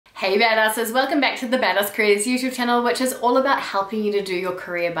Hey badasses, welcome back to the Badass Careers YouTube channel, which is all about helping you to do your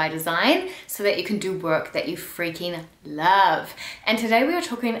career by design so that you can do work that you freaking love. And today we are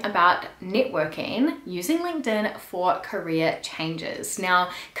talking about networking using LinkedIn for career changes. Now,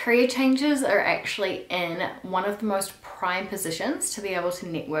 career changes are actually in one of the most prime positions to be able to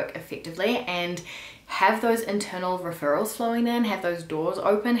network effectively and have those internal referrals flowing in, have those doors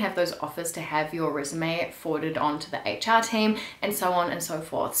open, have those offers to have your resume forwarded on to the HR team, and so on and so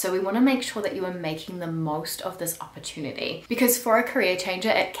forth. So we want to make sure that you are making the most of this opportunity, because for a career changer,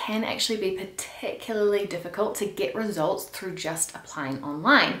 it can actually be particularly difficult to get results through just applying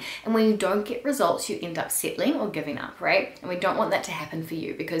online. And when you don't get results, you end up settling or giving up, right? And we don't want that to happen for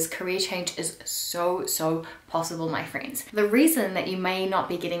you, because career change is so possible, my friends. The reason that you may not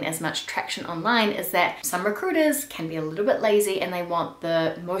be getting as much traction online is that some recruiters can be a little bit lazy and they want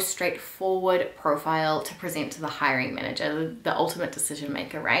the most straightforward profile to present to the hiring manager, the ultimate decision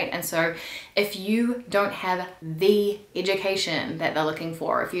maker, right? And so if you don't have the education that they're looking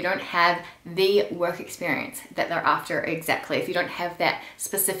for, if you don't have the work experience that they're after exactly, if you don't have that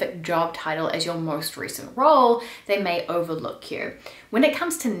specific job title as your most recent role, they may overlook you. When it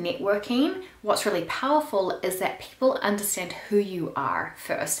comes to networking, what's really powerful is that people understand who you are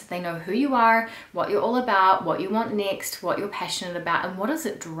first. They know who you are, what you're all about, what you want next, what you're passionate about, and what is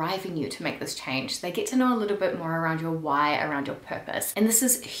it driving you to make this change. They get to know a little bit more around your why, around your purpose. And this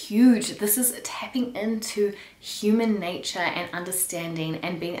is huge. This is tapping into human nature and understanding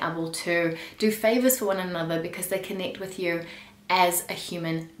and being able to do favors for one another because they connect with you as a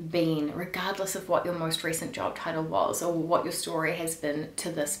human being, regardless of what your most recent job title was or what your story has been to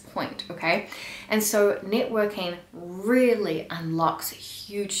this point, okay? And so networking really unlocks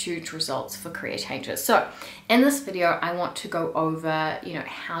huge results for career changes. So in this video, I want to go over,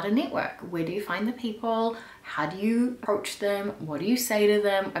 how to network. Where do you find the people? How do you approach them? What do you say to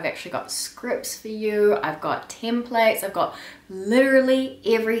them? I've actually got scripts for you. I've got templates. I've got literally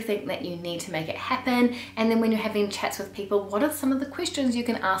everything that you need to make it happen. And then when you're having chats with people, what are some of the questions you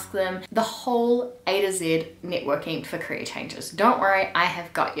can ask them? The whole A to Z networking for career changes. Don't worry, I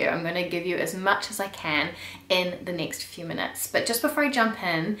have got you. I'm going to give you as much as I can in the next few minutes. But just before I jump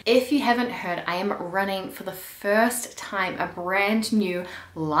in, if you haven't heard, I am running for the first time a brand new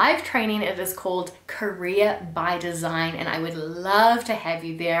live training. It is called Career by Design, and I would love to have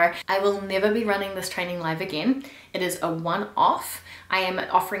you there. I will never be running this training live again. It is a one-off. I am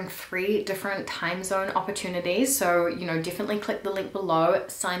offering 3 different time zone opportunities. So, definitely click the link below,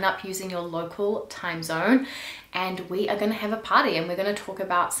 sign up using your local time zone, and we are going to have a party and we're going to talk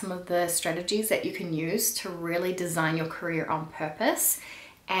about some of the strategies that you can use to really design your career on purpose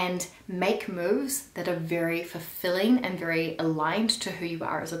and make moves that are very fulfilling and very aligned to who you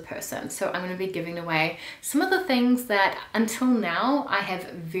are as a person. So I'm going to be giving away some of the things that until now I have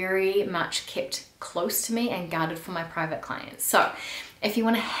very much kept close to me and guarded for my private clients. So if you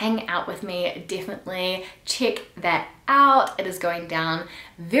want to hang out with me, definitely check that out. It is going down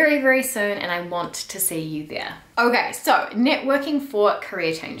very soon and I want to see you there. Okay, so networking for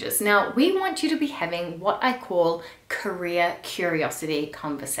career changes. Now, we want you to be having what I call career curiosity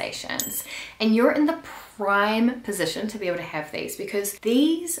conversations. And you're in the prime position to be able to have these because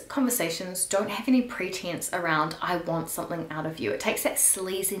these conversations don't have any pretense around I want something out of you. It takes that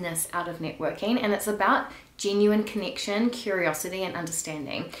sleaziness out of networking and it's about genuine connection, curiosity, and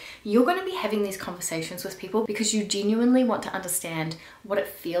understanding. You're going to be having these conversations with people because you genuinely want to understand what it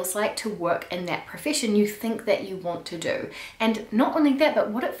feels like to work in that profession you think that you want to do. And not only that, but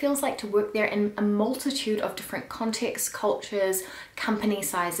what it feels like to work there in a multitude of different contexts, cultures, company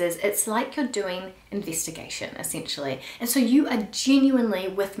sizes. It's like you're doing investigation, essentially. And so you are genuinely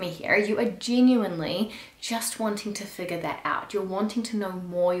with me here. You are genuinely just wanting to figure that out. You're wanting to know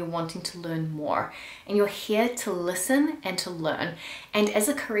more, you're wanting to learn more, and you're here to listen and to learn. And as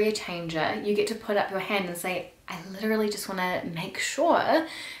a career changer, you get to put up your hand and say, I literally just want to make sure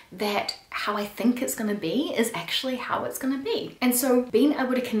that how I think it's going to be is actually how it's going to be. And so being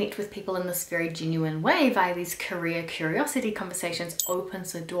able to connect with people in this very genuine way via these career curiosity conversations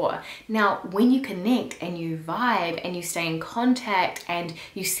opens the door. Now, when you connect and you vibe and you stay in contact and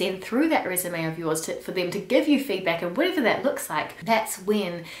you send through that resume of yours for them to give you feedback and whatever that looks like, that's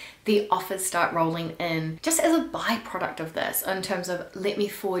when the offers start rolling in just as a byproduct of this in terms of let me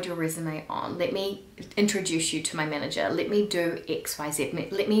forward your resume on, let me introduce you to my manager, let me do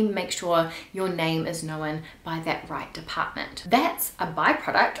XYZ, let me make sure your name is known by that right department. That's a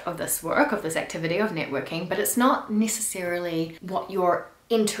byproduct of this work, of this activity of networking, but it's not necessarily what you're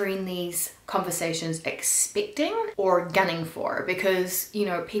entering these conversations expecting or gunning for, because you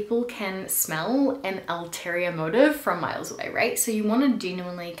know, people can smell an ulterior motive from miles away, right? So you want to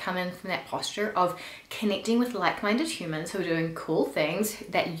genuinely come in from that posture of connecting with like-minded humans who are doing cool things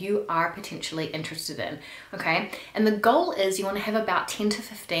that you are potentially interested in, okay? And the goal is you want to have about 10 to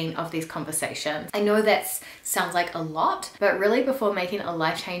 15 of these conversations. I know that sounds like a lot, but really before making a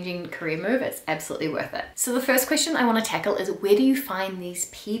life-changing career move, it's absolutely worth it. So the first question I want to tackle is, where do you find these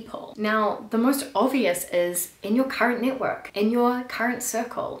people? Now, the most obvious is in your current network, in your current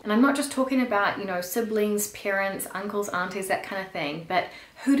circle. And I'm not just talking about, you know, siblings, parents, uncles, aunties, that kind of thing, but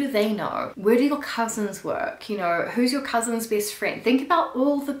who do they know? Where do your cousins work? You know, who's your cousin's best friend? Think about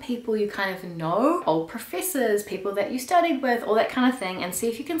all the people you kind of know, old professors, people that you studied with, all that kind of thing, and see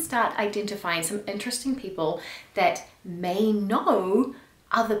if you can start identifying some interesting people that may know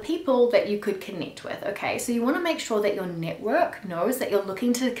other people that you could connect with, okay? So you want to make sure that your network knows that you're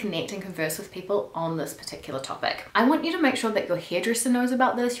looking to connect and converse with people on this particular topic. I want you to make sure that your hairdresser knows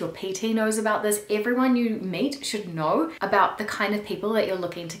about this, your PT knows about this, everyone you meet should know about the kind of people that you're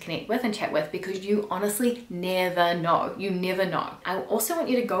looking to connect with and chat with, because you honestly never know. You never know. I also want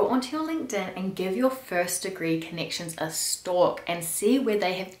you to go onto your LinkedIn and give your first degree connections a stalk and see where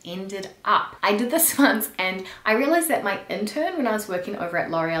they have ended up. I did this once and I realized that my intern, when I was working over at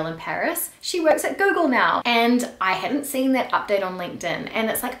L'Oreal in Paris, she works at Google now, and I hadn't seen that update on LinkedIn,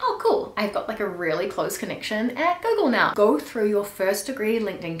 and it's like, oh cool, I've got like a really close connection at Google now. Go through your first degree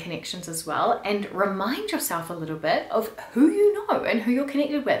LinkedIn connections as well and remind yourself a little bit of who you know and who you're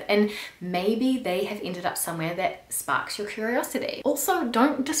connected with, and maybe they have ended up somewhere that sparks your curiosity. Also,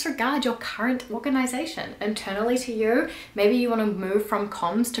 don't disregard your current organization. Internally to you, maybe you want to move from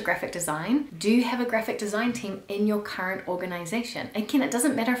comms to graphic design. Do you have a graphic design team in your current organization? Again, it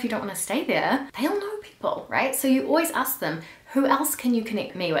doesn't matter if you don't want to stay there, they'll know people, right? So you always ask them, who else can you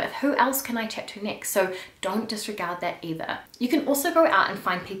connect me with? Who else can I chat to next? So don't disregard that either. You can also go out and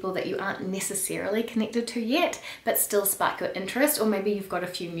find people that you aren't necessarily connected to yet, but still spark your interest, or maybe you've got a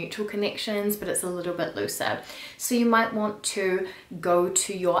few mutual connections, but it's a little bit looser. So you might want to go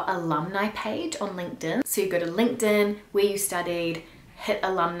to your alumni page on LinkedIn. So you go to LinkedIn, where you studied, hit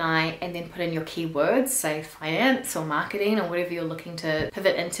alumni, and then put in your keywords, say finance or marketing or whatever you're looking to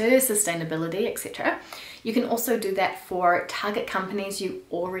pivot into, sustainability, etc. You can also do that for target companies you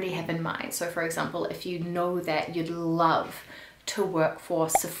already have in mind. So for example, if you know that you'd love to work for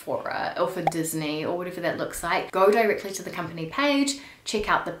Sephora or for Disney or whatever that looks like, go directly to the company page, check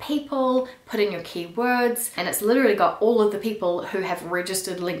out the people, put in your keywords, and it's literally got all of the people who have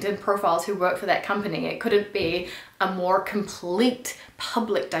registered LinkedIn profiles who work for that company. It couldn't be a more complete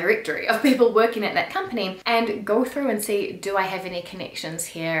public directory of people working at that company. And go through and see, do I have any connections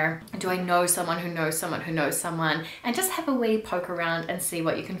here? Do I know someone who knows someone who knows someone? And just have a wee poke around and see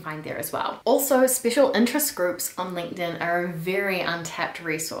what you can find there as well. Also, special interest groups on LinkedIn are a very untapped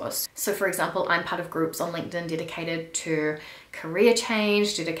resource. So for example, I'm part of groups on LinkedIn dedicated to career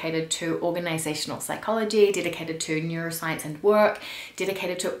change, dedicated to organizational psychology, dedicated to neuroscience and work,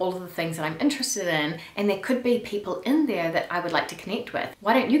 dedicated to all of the things that I'm interested in, and there could be people in there that I would like to connect with.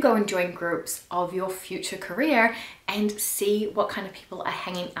 Why don't you go and join groups of your future career and see what kind of people are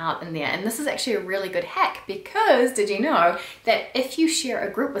hanging out in there? And this is actually a really good hack, because did you know that if you share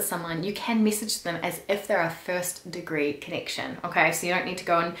a group with someone, you can message them as if they're a first degree connection, okay? So you don't need to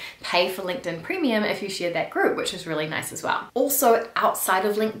go and pay for LinkedIn Premium if you share that group, which is really nice as well. Also, outside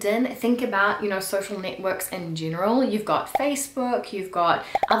of LinkedIn, think about, you know, social networks in general. You've got Facebook, you've got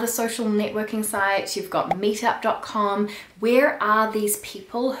other social networking sites, you've got meetup.com. Where are these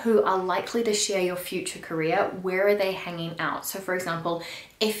people who are likely to share your future career? Where are they hanging out? So for example,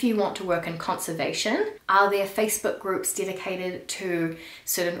 if you want to work in conservation, are there Facebook groups dedicated to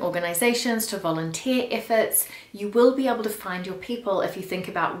certain organizations, to volunteer efforts? You will be able to find your people if you think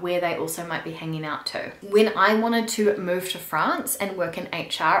about where they also might be hanging out to. When I wanted to move to France and work in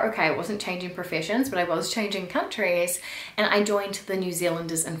HR, okay, I wasn't changing professions, but I was changing countries, and I joined the New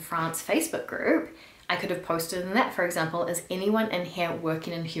Zealanders in France Facebook group. I could have posted in that, for example, is anyone in here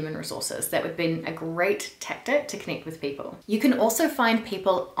working in human resources? That would have been a great tactic to connect with people. You can also find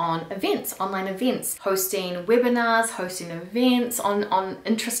people on events, online events, hosting webinars, hosting events on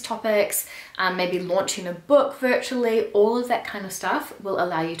interest topics, maybe launching a book virtually. All of that kind of stuff will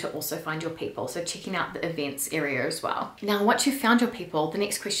allow you to also find your people. So checking out the events area as well. Now, once you've found your people, the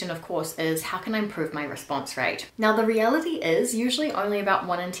next question, of course, is how can I improve my response rate? Now, the reality is usually only about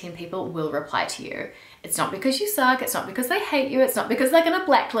 1 in 10 people will reply to you. It's not because you suck, it's not because they hate you, it's not because they're gonna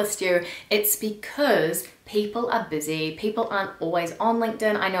blacklist you, it's because people are busy. People aren't always on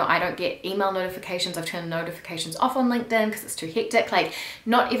LinkedIn. I know I don't get email notifications. I've turned notifications off on LinkedIn because it's too hectic. Like,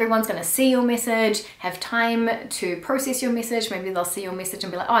 not everyone's going to see your message, have time to process your message. Maybe they'll see your message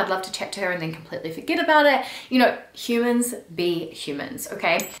and be like, oh, I'd love to chat to her, and then completely forget about it. You know, humans be humans,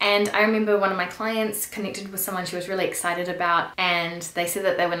 okay? And I remember one of my clients connected with someone she was really excited about, and they said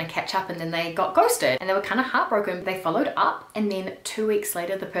that they were going to catch up, and then they got ghosted and they were kind of heartbroken. They followed up, and then 2 weeks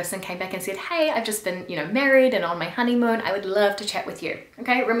later, the person came back and said, hey, I've just been, you know, married and on my honeymoon. I would love to chat with you.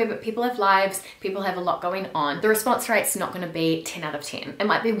 Okay, remember, people have lives, people have a lot going on. The response rate's not going to be 10 out of 10. It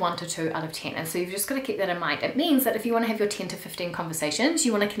might be 1 to 2 out of 10. And so you've just got to keep that in mind. It means that if you want to have your 10 to 15 conversations,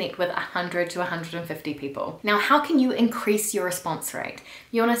 you want to connect with 100 to 150 people. Now, how can you increase your response rate?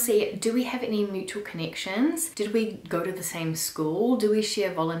 You want to see, do we have any mutual connections? Did we go to the same school? Do we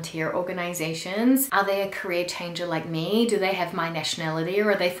share volunteer organizations? Are they a career changer like me? Do they have my nationality,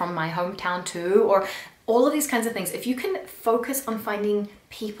 or are they from my hometown too? Or all of these kinds of things. If you can focus on finding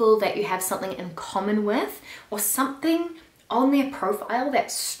people that you have something in common with, or something on their profile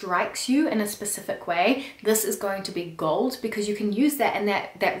that strikes you in a specific way, this is going to be gold, because you can use that in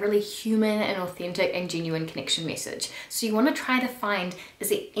that really human and authentic and genuine connection message. So you want to try to find, is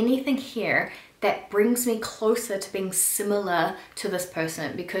there anything here that brings me closer to being similar to this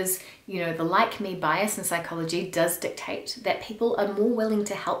person? Because, you know, the like me bias in psychology does dictate that people are more willing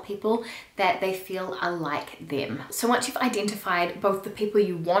to help people that they feel are like them. So once you've identified both the people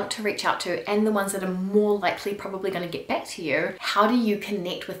you want to reach out to and the ones that are more likely probably going to get back to you, how do you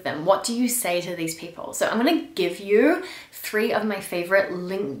connect with them? What do you say to these people? So I'm going to give you 3 of my favorite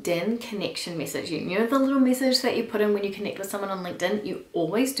LinkedIn connection messages. You know, the little message that you put in when you connect with someone on LinkedIn, you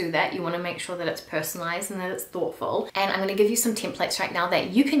always do that. You want to make sure that it's personalized and that it's thoughtful. And I'm going to give you some templates right now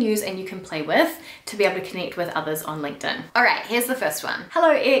that you can use and you can play with to be able to connect with others on LinkedIn. All right, here's the first one.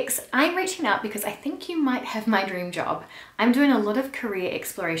 Hello X, I'm reaching out because I think you might have my dream job. I'm doing a lot of career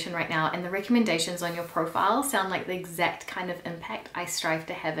exploration right now, and the recommendations on your profile sound like the exact kind of impact I strive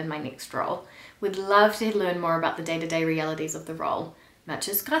to have in my next role. Would love to learn more about the day-to-day realities of the role.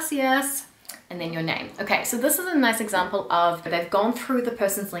 Muchas gracias. And then your name. Okay, so this is a nice example of, they've gone through the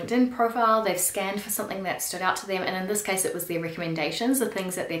person's LinkedIn profile, they've scanned for something that stood out to them, and in this case it was their recommendations, the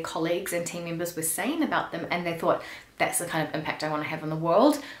things that their colleagues and team members were saying about them, and they thought, that's the kind of impact I want to have on the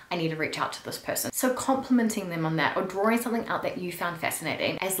world. I need to reach out to this person. So complimenting them on that, or drawing something out that you found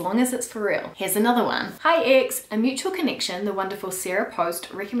fascinating, as long as it's for real. Here's another one. Hi X, a mutual connection, the wonderful Sarah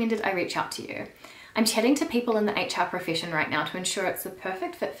Post recommended I reach out to you. I'm chatting to people in the HR profession right now to ensure it's the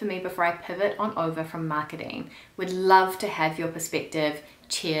perfect fit for me before I pivot on over from marketing. Would love to have your perspective.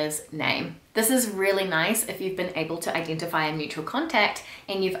 Cheers, name. This is really nice if you've been able to identify a mutual contact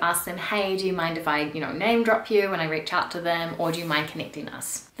and you've asked them, hey, do you mind if I, name drop you when I reach out to them, or do you mind connecting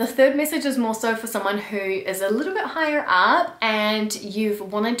us? The third message is more so for someone who is a little bit higher up and you've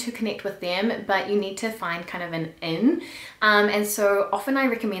wanted to connect with them, but you need to find kind of an in. And so often I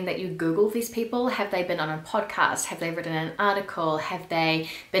recommend that you Google these people. Have they been on a podcast? Have they written an article? Have they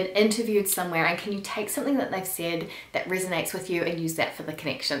been interviewed somewhere? And can you take something that they've said that resonates with you and use that for the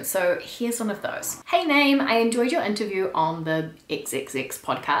connection? So here's one of those. Hey name, I enjoyed your interview on the XXX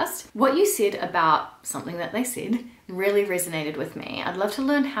podcast. What you said about something that they said really resonated with me. I'd love to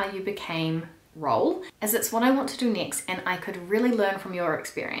learn how you became role, as it's what I want to do next and I could really learn from your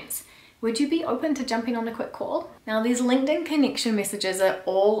experience. Would you be open to jumping on a quick call? Now, these LinkedIn connection messages are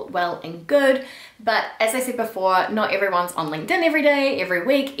all well and good, but as I said before, not everyone's on LinkedIn every day, every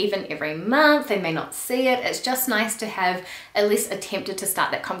week, even every month. They may not see it. It's just nice to have at least attempted to start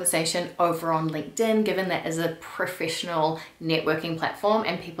that conversation over on LinkedIn, given that is a professional networking platform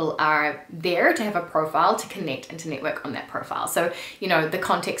and people are there to have a profile to connect and to network on that profile. So, the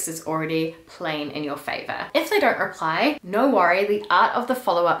context is already playing in your favor. If they don't reply, no worry. The art of the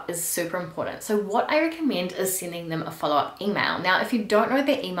follow-up is super important. So what I recommend is sending them a follow-up email. Now, if you don't know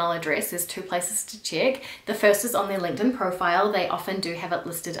their email address, there's 2 places to check. The first is on their LinkedIn profile. They often do have it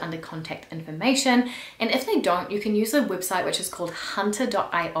listed under contact information. And if they don't, you can use a website which is called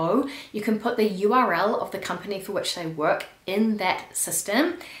hunter.io. You can put the URL of the company for which they work in that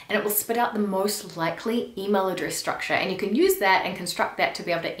system and it will spit out the most likely email address structure, and you can use that and construct that to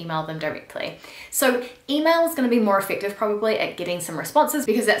be able to email them directly. So email is going to be more effective probably at getting some responses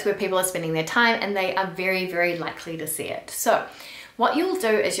because that's where people are spending their time and they are very, very likely to see it. So What you'll do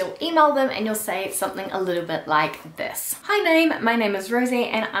is you'll email them and you'll say something a little bit like this. Hi, my name is Rosie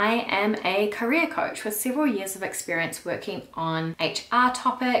and I am a career coach with several years of experience working on HR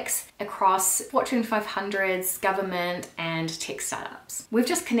topics across Fortune 500s, government, and tech startups. We've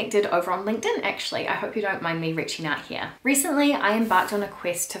just connected over on LinkedIn actually. I hope you don't mind me reaching out here. Recently, I embarked on a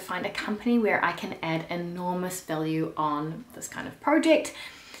quest to find a company where I can add enormous value on this kind of project,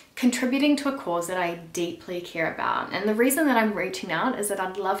 contributing to a cause that I deeply care about. And the reason that I'm reaching out is that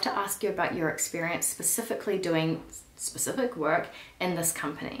I'd love to ask you about your experience specifically doing specific work in this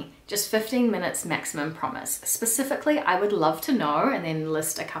company. Just 15 minutes maximum, promise. Specifically, I would love to know, and then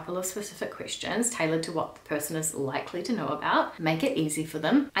list a couple of specific questions tailored to what the person is likely to know about. Make it easy for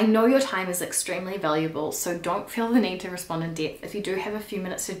them. I know your time is extremely valuable, so don't feel the need to respond in depth. If you do have a few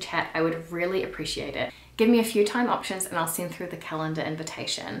minutes to chat, I would really appreciate it. Give me a few time options and I'll send through the calendar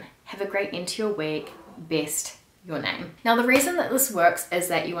invitation. Have a great end to your week. Best, your name. Now, the reason that this works is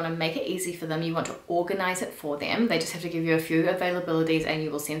that you want to make it easy for them. You want to organize it for them. They just have to give you a few availabilities and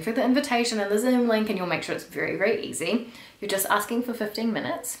you will send through the invitation and the Zoom link and you'll make sure it's very, very easy. You're just asking for 15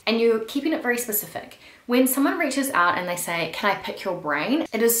 minutes and you're keeping it very specific. When someone reaches out and they say, can I pick your brain?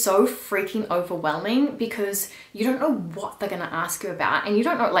 It is so freaking overwhelming because you don't know what they're gonna ask you about and you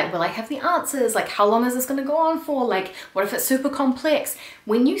don't know, like, will I have the answers? Like, how long is this gonna go on for? Like, what if it's super complex?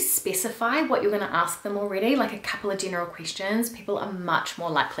 When you specify what you're gonna ask them already, like a couple of general questions, people are much more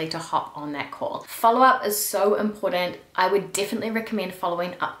likely to hop on that call. Follow-up is so important. I would definitely recommend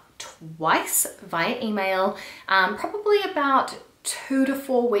following up twice via email, probably about 2 to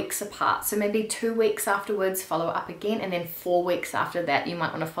 4 weeks apart. So maybe 2 weeks afterwards, follow up again, and then 4 weeks after that, you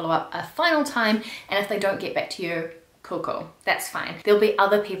might want to follow up a final time. And if they don't get back to you, cool, that's fine. There'll be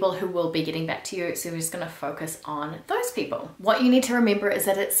other people who will be getting back to you, so we're just gonna focus on those people. What you need to remember is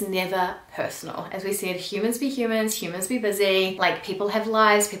that it's never personal. As we said, humans be humans, humans be busy. Like, people have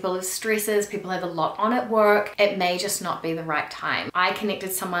lives, people have stresses, people have a lot on at work. It may just not be the right time. I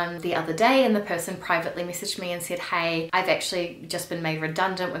connected someone the other day and the person privately messaged me and said, hey, I've actually just been made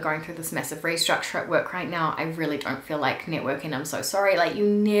redundant. We're going through this massive restructure at work right now. I really don't feel like networking. I'm so sorry. Like, you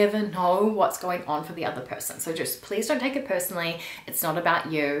never know what's going on for the other person. So just please don't take it personally. It's not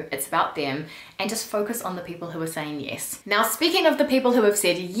about you, it's about them, and just focus on the people who are saying yes. Now, speaking of the people who have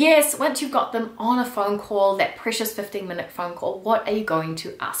said yes, once you've got them on a phone call, that precious 15-minute phone call, what are you going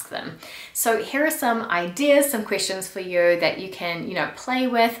to ask them? So here are some ideas, some questions for you that you can, play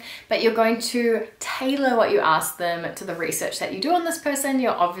with, but you're going to tailor what you ask them to the research that you do on this person.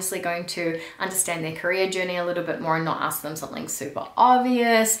 You're obviously going to understand their career journey a little bit more and not ask them something super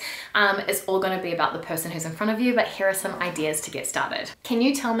obvious. It's all going to be about the person who's in front of you, but here are some ideas to get started. Can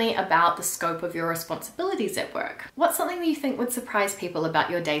you tell me about the scope of your responsibilities at work? What's something that you think would surprise people about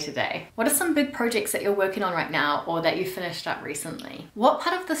your day-to-day? What are some big projects that you're working on right now or that you finished up recently? What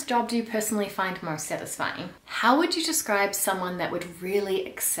part of this job do you personally find most satisfying? How would you describe someone that would really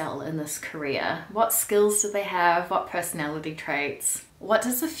excel in this career? What skills do they have? What personality traits? What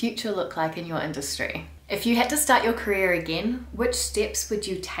does the future look like in your industry? If you had to start your career again, which steps would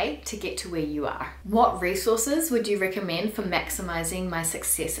you take to get to where you are? What resources would you recommend for maximizing my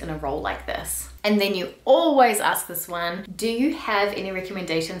success in a role like this? And then you always ask this one, do you have any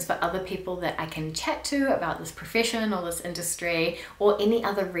recommendations for other people that I can chat to about this profession or this industry, or any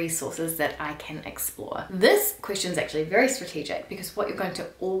other resources that I can explore? This question is actually very strategic because what you're going to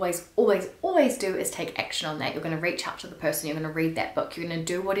always do is take action on that. You're going to reach out to the person, you're going to read that book, you're going to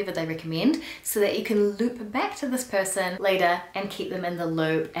do whatever they recommend so that you can loop back to this person later and keep them in the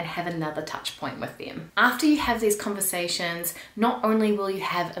loop and have another touch point with them. After you have these conversations, not only will you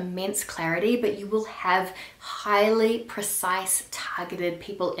have immense clarity, but you will have highly precise, targeted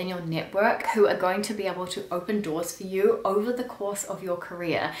people in your network who are going to be able to open doors for you over the course of your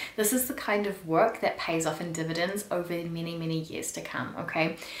career. This is the kind of work that pays off in dividends over many, many years to come,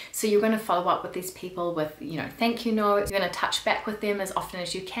 okay? So you're going to follow up with these people with, thank you notes. You're going to touch back with them as often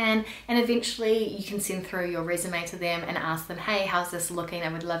as you can, and eventually you can send through your resume to them and ask them, hey, how's this looking?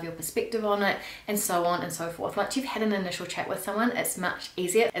 I would love your perspective on it, and so on and so forth. Once you've had an initial chat with someone, it's much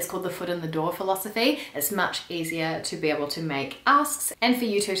easier. It's called the foot in the door philosophy. It's much easier to be able to make asks and for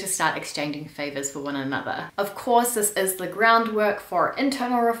you two to start exchanging favors for one another. Of course, this is the groundwork for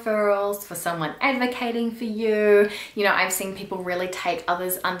internal referrals, for someone advocating for you. I've seen people really take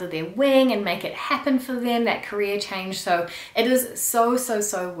others under their wing and make it happen for them, that career change. So it is so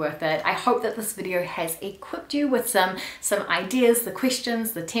worth it. I hope that this video has equipped you with some ideas, the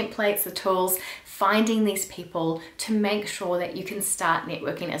questions, the templates, the tools, finding these people to make sure that you can start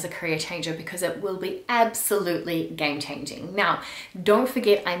networking as a career changer, because it will be absolutely game changing. Now, don't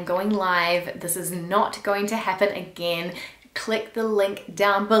forget, I'm going live. This is not going to happen again. click the link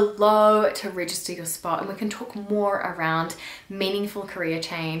down below to register your spot, and we can talk more around meaningful career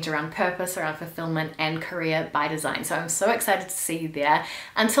change, around purpose, around fulfillment, and career by design. So I'm so excited to see you there.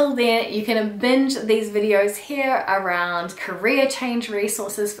 Until then, you can binge these videos here around career change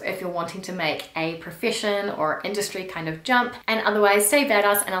resources if you're wanting to make a profession or industry kind of jump. And otherwise, stay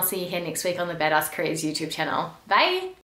badass, and I'll see you here next week on the Badass Careers YouTube channel. Bye!